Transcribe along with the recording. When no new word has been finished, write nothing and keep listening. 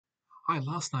Hi,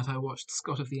 last night I watched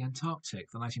Scott of the Antarctic,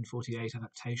 the 1948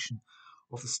 adaptation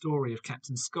of the story of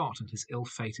Captain Scott and his ill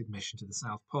fated mission to the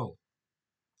South Pole.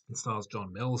 It stars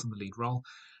John Mills in the lead role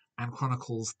and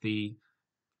chronicles the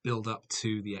build up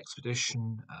to the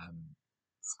expedition,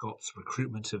 Scott's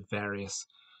recruitment of various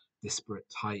disparate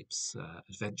types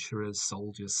adventurers,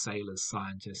 soldiers, sailors,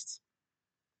 scientists,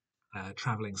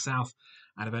 travelling south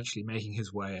and eventually making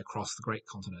his way across the great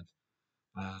continent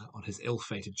on his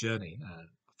ill-fated journey,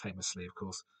 famously, of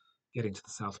course, getting to the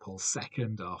South Pole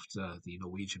second after the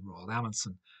Norwegian Royal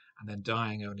Amundsen, and then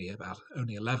dying only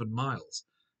 11 miles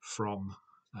from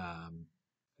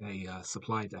a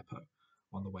supply depot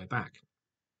on the way back.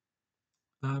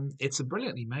 It's a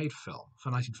brilliantly made film for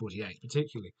 1948,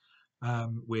 particularly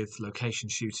with location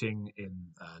shooting in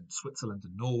Switzerland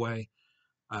and Norway,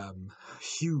 um,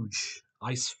 huge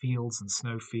ice fields and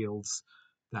snow fields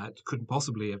that couldn't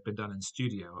possibly have been done in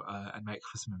studio and make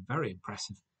for some very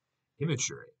impressive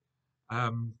imagery.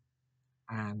 Um,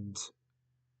 and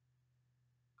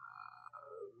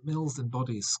Mills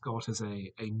embodies Scott as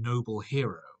a noble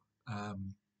hero.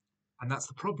 Um, and that's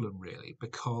the problem, really,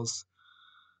 because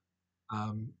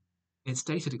um, it's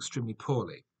dated extremely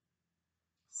poorly.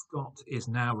 Scott is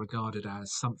now regarded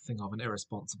as something of an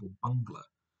irresponsible bungler.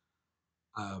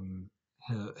 Um,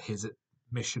 his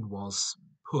mission was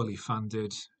poorly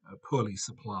funded, poorly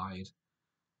supplied,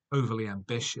 overly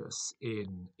ambitious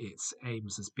in its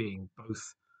aims as being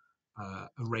both a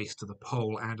race to the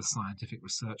pole and a scientific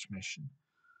research mission,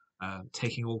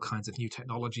 taking all kinds of new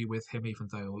technology with him, even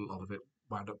though a lot of it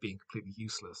wound up being completely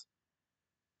useless,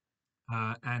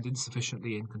 and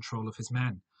insufficiently in control of his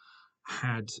men.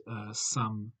 Had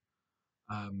some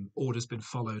orders been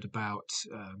followed about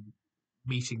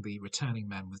meeting the returning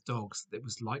men with dogs, it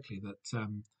was likely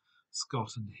that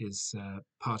Scott and his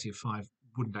party of five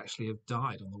wouldn't actually have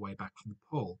died on the way back from the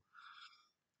pole.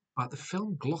 But the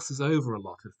film glosses over a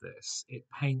lot of this. It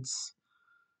paints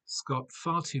Scott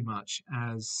far too much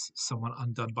as someone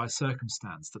undone by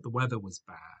circumstance, that the weather was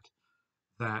bad,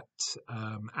 that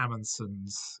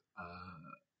Amundsen's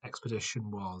expedition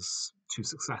was too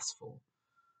successful.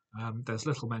 There's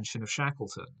little mention of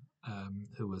Shackleton,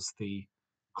 who was the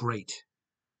great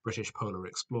British polar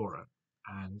explorer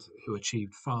and who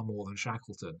achieved far more than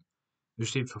Shackleton, who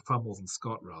achieved far more than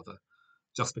Scott, rather,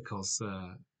 just because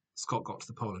Scott got to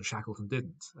the pole and Shackleton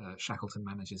didn't. Shackleton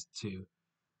manages to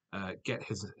get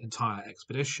his entire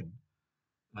expedition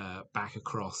back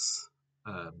across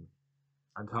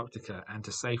Antarctica and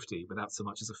to safety without so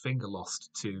much as a finger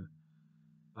lost to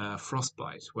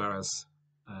frostbite, whereas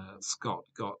Scott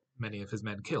got many of his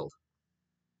men killed.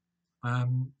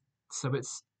 Um, so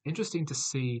it's interesting to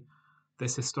see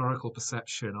this historical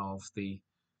perception of the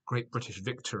Great British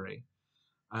victory.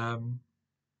 Um,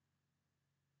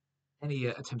 any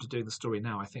attempt at doing the story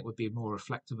now, I think, would be more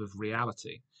reflective of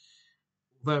reality.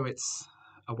 Although it's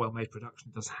a well-made production,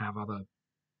 it does have other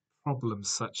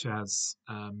problems, such as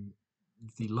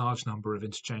the large number of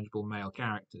interchangeable male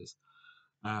characters.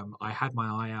 I had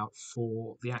my eye out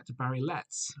for the actor Barry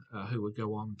Letts, who would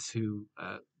go on to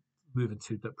move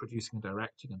into producing and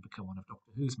directing and become one of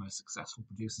Doctor Who's most successful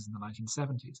producers in the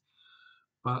 1970s.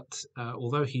 But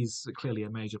although he's clearly a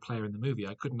major player in the movie,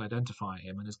 I couldn't identify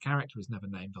him, and his character is never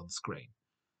named on screen.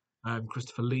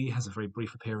 Christopher Lee has a very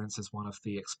brief appearance as one of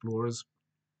the explorers,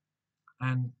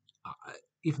 and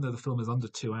even though the film is under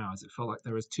 2 hours, it felt like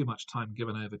there was too much time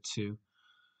given over to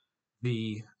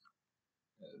the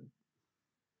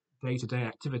day-to-day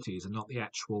activities and not the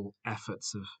actual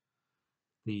efforts of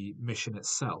the mission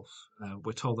itself.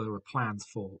 We're told there are plans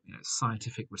for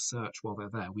scientific research while they're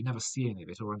there. We never see any of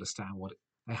it or understand what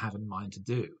they have in mind to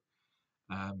do.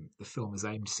 The film is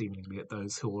aimed seemingly at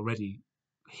those who already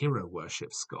hero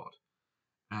worship Scott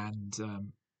and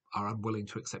are unwilling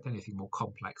to accept anything more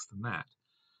complex than that.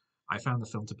 I found the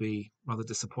film to be rather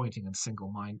disappointing and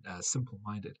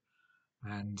simple-minded,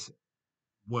 and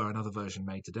were another version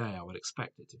made today, I would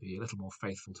expect it to be a little more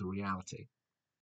faithful to reality.